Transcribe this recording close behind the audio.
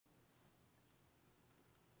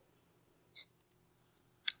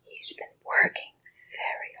He's been working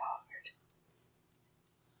very hard.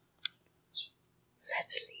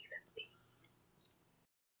 Let's leave him be.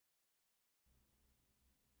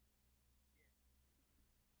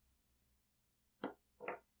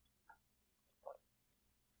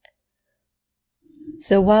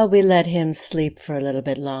 So while we let him sleep for a little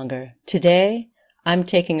bit longer, today I'm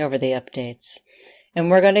taking over the updates, and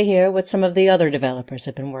we're going to hear what some of the other developers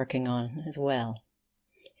have been working on as well.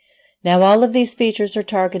 Now, all of these features are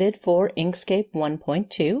targeted for Inkscape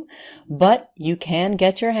 1.2, but you can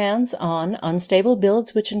get your hands on unstable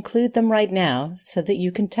builds which include them right now so that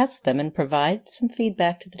you can test them and provide some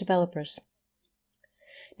feedback to the developers.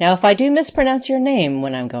 Now, if I do mispronounce your name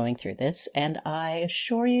when I'm going through this, and I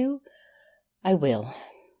assure you I will,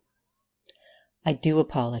 I do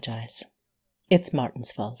apologize. It's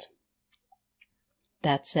Martin's fault.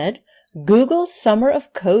 That said, Google Summer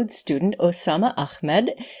of Code student Osama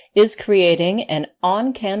Ahmed is creating an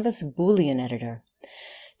on-canvas Boolean editor.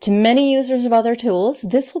 To many users of other tools,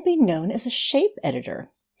 this will be known as a shape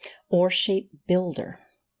editor or shape builder.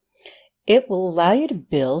 It will allow you to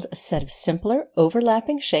build a set of simpler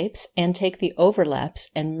overlapping shapes and take the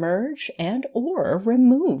overlaps and merge and or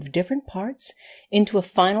remove different parts into a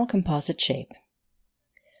final composite shape.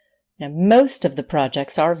 Now, most of the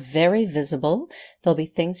projects are very visible. There'll be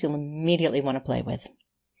things you'll immediately want to play with.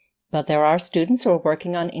 But there are students who are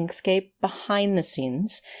working on Inkscape behind the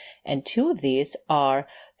scenes, and two of these are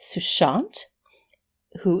Sushant,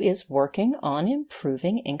 who is working on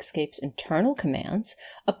improving Inkscape's internal commands,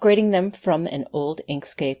 upgrading them from an old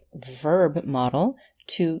Inkscape verb model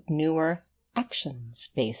to newer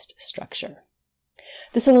actions-based structure.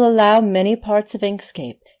 This will allow many parts of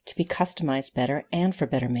Inkscape to be customized better and for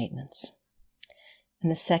better maintenance. And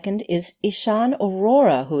the second is Ishan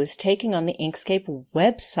Aurora, who is taking on the Inkscape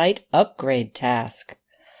website upgrade task.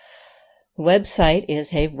 The website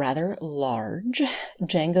is a rather large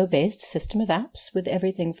Django-based system of apps with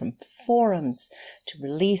everything from forums to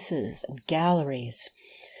releases and galleries.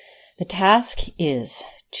 The task is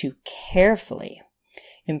to carefully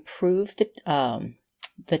improve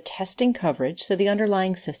the testing coverage so the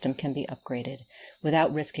underlying system can be upgraded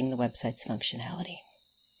without risking the website's functionality.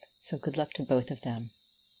 So good luck to both of them.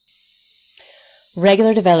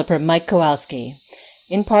 Regular developer Mike Kowalski,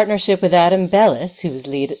 in partnership with Adam Bellis, who's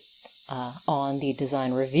lead on the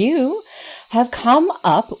design review, have come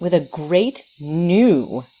up with a great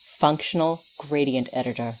new functional gradient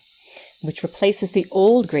editor, which replaces the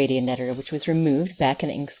old gradient editor, which was removed back in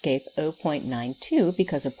Inkscape 0.92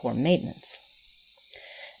 because of poor maintenance.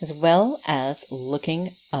 As well as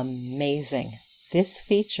looking amazing. This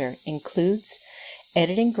feature includes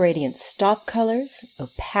editing gradient stop colors,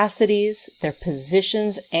 opacities, their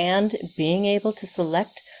positions, and being able to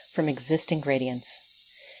select from existing gradients.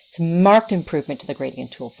 It's a marked improvement to the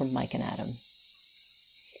gradient tool from Mike and Adam.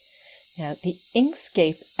 Now, the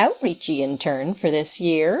Inkscape outreachy intern for this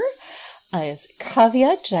year is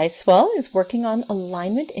Kavya Jaiswal, is working on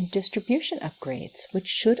alignment and distribution upgrades, which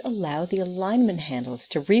should allow the alignment handles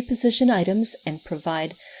to reposition items and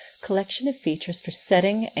provide collection of features for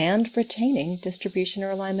setting and retaining distribution or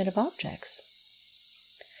alignment of objects.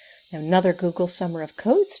 Now, another Google Summer of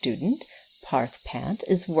Code student, Parth Pant,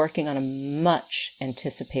 is working on a much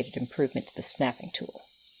anticipated improvement to the snapping tool,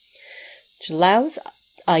 which allows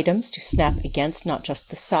items to snap against not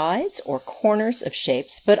just the sides or corners of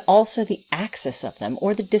shapes, but also the axis of them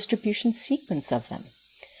or the distribution sequence of them.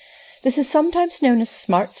 This is sometimes known as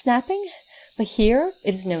smart snapping, but here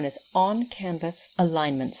it is known as on-canvas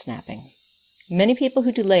alignment snapping. Many people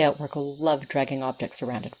who do layout work will love dragging objects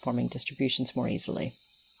around and forming distributions more easily.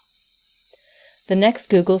 The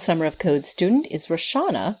next Google Summer of Code student is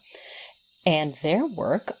Roshana, and their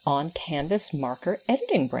work on Canvas Marker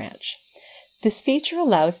Editing Branch. This feature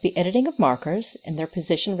allows the editing of markers and their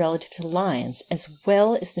position relative to lines, as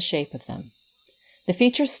well as the shape of them. The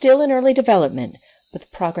feature is still in early development, but the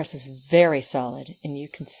progress is very solid, and you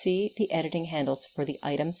can see the editing handles for the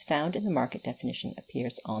items found in the market definition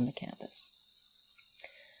appears on the canvas.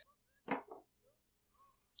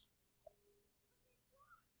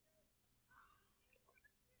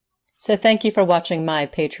 So thank you for watching my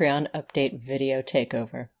Patreon update video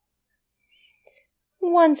takeover.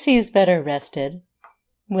 Once he's better rested,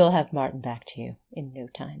 we'll have Martin back to you in no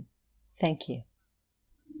time. Thank you.